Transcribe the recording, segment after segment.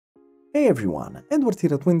Hey everyone, Edward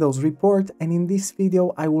here at Windows Report, and in this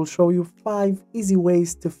video I will show you 5 easy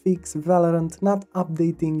ways to fix Valorant not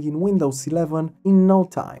updating in Windows 11 in no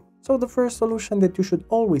time. So the first solution that you should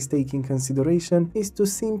always take in consideration is to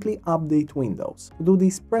simply update Windows. To do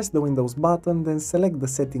this, press the Windows button, then select the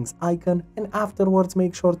settings icon, and afterwards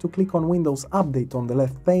make sure to click on Windows Update on the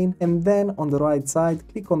left pane, and then on the right side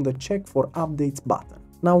click on the Check for Updates button.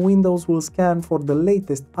 Now Windows will scan for the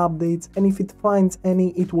latest updates, and if it finds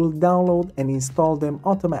any, it will download and install them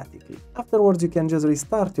automatically. Afterwards you can just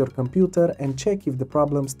restart your computer and check if the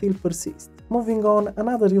problem still persists. Moving on,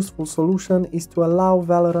 another useful solution is to allow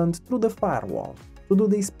Valorant through the firewall. To do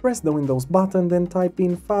this, press the Windows button, then type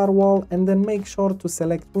in Firewall, and then make sure to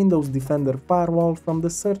select Windows Defender Firewall from the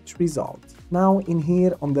search results. Now in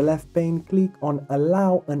here on the left pane, click on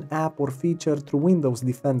Allow an app or feature through Windows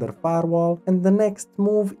Defender Firewall, and the next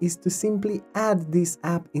move is to simply add this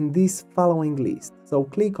app in this following list. So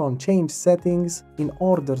click on Change Settings in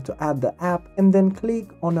order to add the app, and then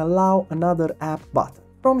click on Allow another app button.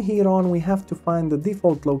 From here on we have to find the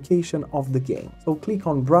default location of the game. So click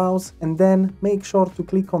on Browse, and then make sure to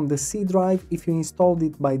click on the C drive if you installed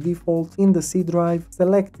it by default. In the C drive,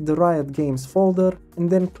 select the Riot Games folder, and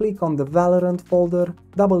then click on the Valorant folder,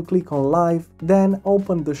 double click on Live, then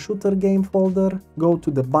open the Shooter Game folder, go to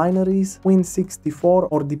the binaries, Win64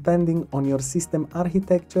 or depending on your system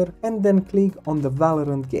architecture, and then click on the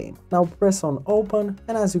Valorant game. Now press on Open,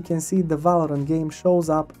 and as you can see the Valorant game shows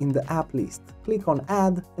up in the app list. Click on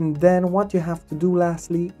Add, and then what you have to do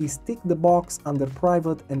lastly is tick the box under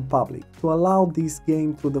Private and Public to allow this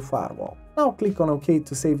game through the firewall. Now click on OK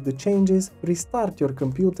to save the changes, restart your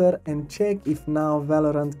computer and check if now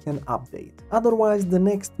Valorant can update. Otherwise, the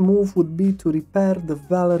next move would be to repair the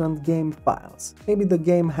Valorant game files. Maybe the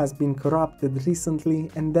game has been corrupted recently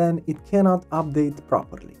and then it cannot update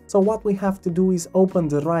properly. So what we have to do is open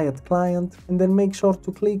the Riot client and then make sure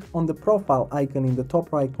to click on the profile icon in the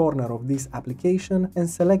top right corner of this application and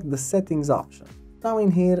select the settings option. Now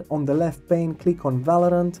in here on the left pane click on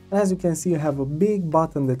Valorant, and as you can see you have a big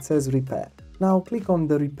button that says Repair. Now click on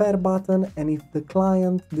the Repair button, and if the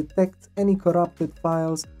client detects any corrupted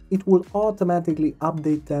files, it will automatically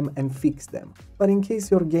update them and fix them. But in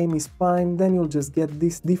case your game is fine, then you'll just get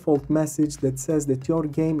this default message that says that your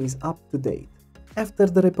game is up to date. After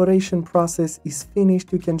the reparation process is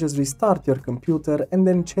finished, you can just restart your computer and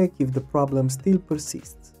then check if the problem still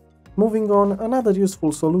persists. Moving on, another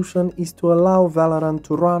useful solution is to allow Valorant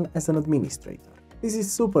to run as an administrator. This is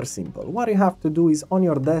super simple. What you have to do is on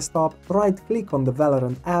your desktop, right-click on the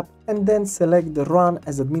Valorant app and then select the Run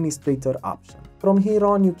as Administrator option. From here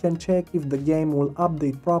on you can check if the game will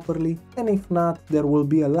update properly, and if not, there will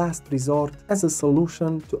be a last resort as a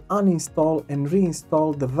solution to uninstall and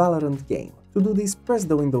reinstall the Valorant game. To do this, press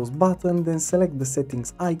the Windows button, then select the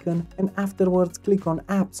settings icon, and afterwards click on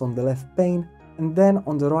Apps on the left pane, and then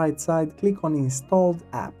on the right side click on Installed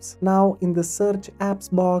Apps. Now in the Search Apps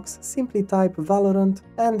box simply type Valorant,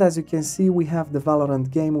 and as you can see we have the Valorant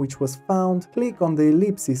game which was found. Click on the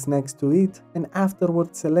ellipsis next to it and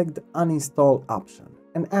afterwards select the Uninstall option.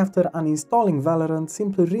 And after uninstalling Valorant,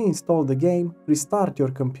 simply reinstall the game, restart your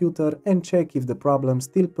computer and check if the problem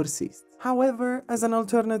still persists. However, as an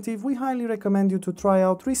alternative, we highly recommend you to try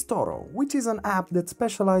out Restoro, which is an app that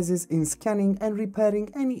specializes in scanning and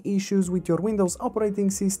repairing any issues with your Windows operating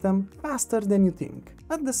system faster than you think.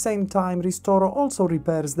 At the same time, Restoro also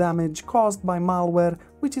repairs damage caused by malware,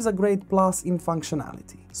 which is a great plus in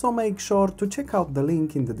functionality. So make sure to check out the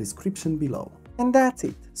link in the description below. And that's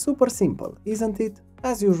it. Super simple, isn't it?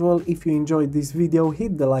 As usual, if you enjoyed this video,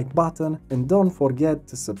 hit the like button and don't forget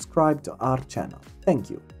to subscribe to our channel. Thank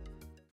you.